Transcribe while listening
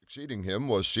Succeeding him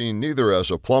was seen neither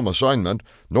as a plum assignment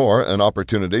nor an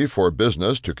opportunity for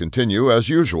business to continue as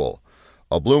usual.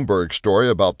 A Bloomberg story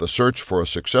about the search for a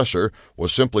successor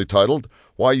was simply titled,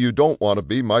 "Why You Don't Want to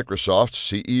Be Microsoft's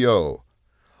CEO."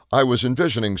 "I was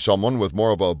envisioning someone with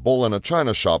more of a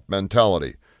bull-in-a-china shop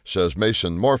mentality," says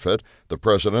Mason Morfitt, the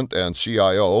president and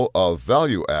CIO of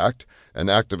Value Act, an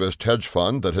activist hedge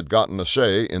fund that had gotten a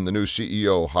say in the new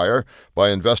CEO hire by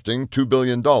investing $2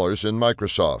 billion in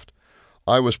Microsoft.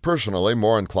 "I was personally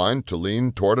more inclined to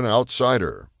lean toward an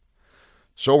outsider."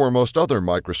 So were most other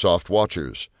Microsoft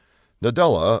watchers.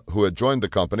 Nadella, who had joined the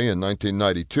company in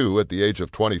 1992 at the age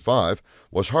of 25,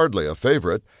 was hardly a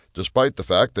favorite, despite the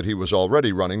fact that he was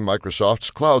already running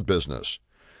Microsoft's cloud business.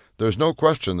 "There's no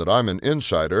question that I'm an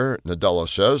insider," Nadella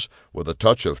says, with a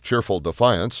touch of cheerful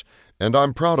defiance, "and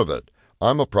I'm proud of it.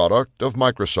 I'm a product of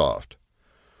Microsoft."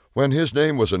 When his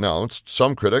name was announced,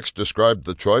 some critics described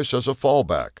the choice as a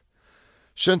fallback.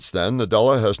 Since then,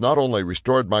 Nadella has not only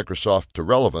restored Microsoft to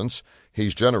relevance,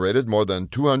 he's generated more than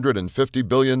 $250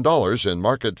 billion in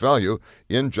market value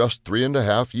in just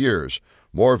 3.5 years,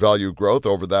 more value growth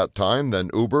over that time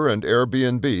than Uber and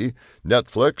Airbnb,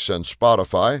 Netflix and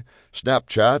Spotify,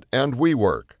 Snapchat and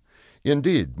WeWork.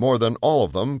 Indeed, more than all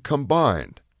of them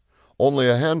combined. Only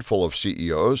a handful of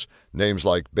CEOs, names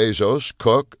like Bezos,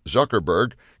 Cook,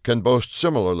 Zuckerberg, can boast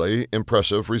similarly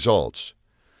impressive results.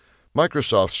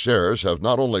 Microsoft's shares have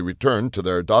not only returned to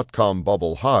their dot-com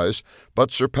bubble highs,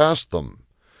 but surpassed them.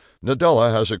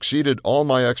 "Nadella has exceeded all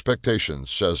my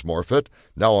expectations," says Morfitt,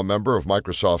 now a member of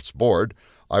Microsoft's board.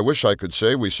 "I wish I could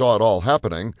say we saw it all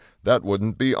happening. That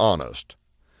wouldn't be honest."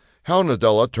 How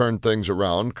Nadella turned things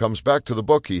around comes back to the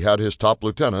book he had his top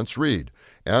lieutenants read,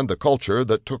 and the culture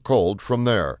that took hold from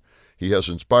there. He has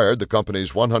inspired the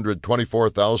company's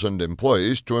 124,000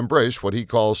 employees to embrace what he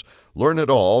calls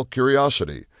learn-it-all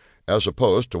curiosity, as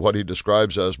opposed to what he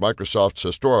describes as Microsoft's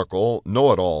historical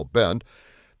know-it-all bent,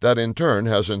 that in turn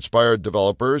has inspired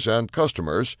developers and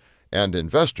customers and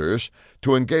investors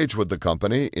to engage with the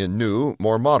company in new,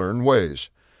 more modern ways.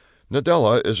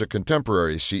 Nadella is a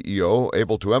contemporary CEO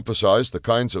able to emphasize the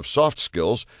kinds of soft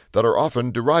skills that are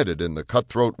often derided in the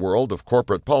cutthroat world of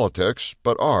corporate politics,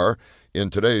 but are, in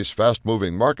today's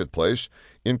fast-moving marketplace,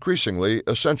 increasingly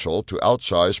essential to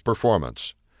outsize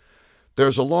performance.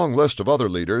 "There's a long list of other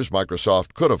leaders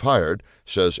Microsoft could have hired,"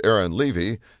 says Aaron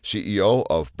Levy, CEO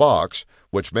of Box,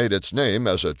 which made its name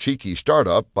as a cheeky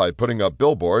startup by putting up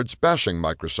billboards bashing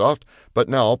Microsoft, but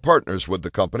now partners with the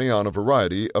company on a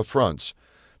variety of fronts.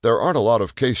 "There aren't a lot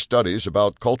of case studies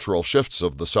about cultural shifts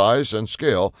of the size and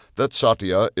scale that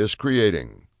Satya is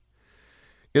creating."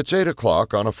 It's 8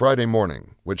 o'clock on a Friday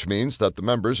morning, which means that the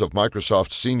members of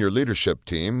Microsoft's senior leadership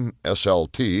team,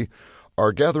 SLT,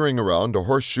 are gathering around a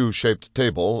horseshoe-shaped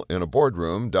table in a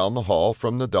boardroom down the hall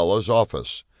from Nadella's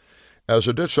office. As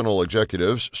additional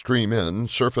executives stream in,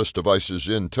 Surface devices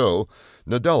in tow,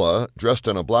 Nadella, dressed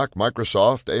in a black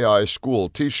Microsoft AI School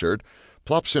t-shirt,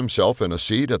 plops himself in a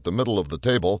seat at the middle of the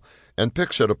table and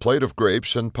picks at a plate of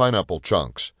grapes and pineapple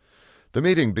chunks. The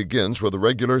meeting begins with a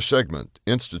regular segment,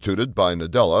 instituted by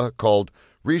Nadella, called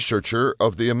Researcher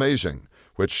of the Amazing,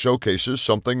 which showcases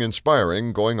something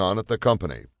inspiring going on at the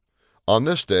company. On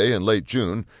this day in late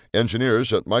June,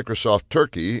 engineers at Microsoft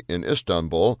Turkey in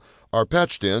Istanbul are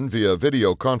patched in via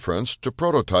video conference to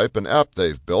prototype an app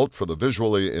they've built for the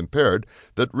visually impaired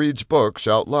that reads books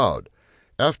out loud.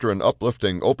 After an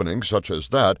uplifting opening such as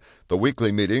that, the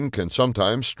weekly meeting can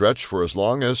sometimes stretch for as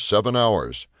long as 7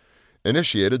 hours.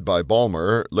 Initiated by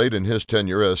Ballmer late in his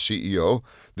tenure as CEO,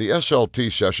 the SLT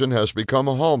session has become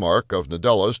a hallmark of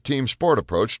Nadella's team sport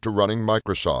approach to running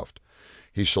Microsoft.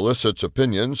 He solicits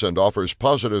opinions and offers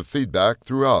positive feedback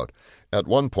throughout, at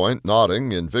one point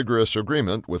nodding in vigorous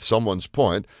agreement with someone's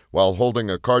point while holding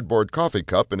a cardboard coffee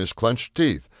cup in his clenched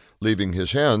teeth, leaving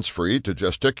his hands free to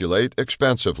gesticulate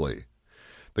expansively.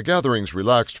 The gathering's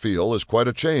relaxed feel is quite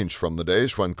a change from the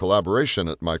days when collaboration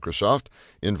at Microsoft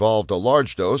involved a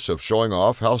large dose of showing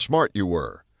off how smart you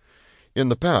were. "In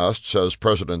the past," says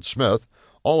President Smith,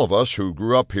 "all of us who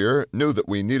grew up here knew that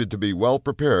we needed to be well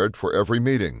prepared for every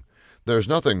meeting. There's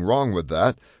nothing wrong with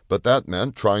that, but that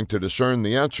meant trying to discern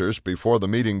the answers before the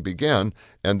meeting began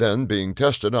and then being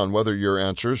tested on whether your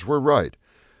answers were right.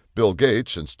 Bill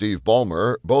Gates and Steve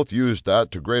Ballmer both used that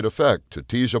to great effect to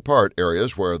tease apart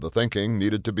areas where the thinking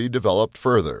needed to be developed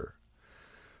further."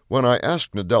 When I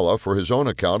asked Nadella for his own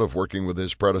account of working with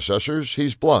his predecessors,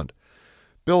 he's blunt.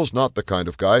 "Bill's not the kind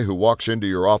of guy who walks into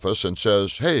your office and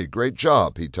says, 'Hey, great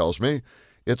job,' he tells me.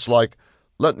 It's like,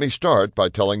 'Let me start by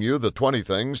telling you the 20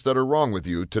 things that are wrong with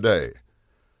you today.'"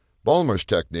 Ballmer's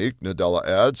technique, Nadella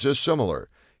adds, is similar.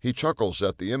 He chuckles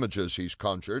at the images he's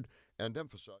conjured and emphasizes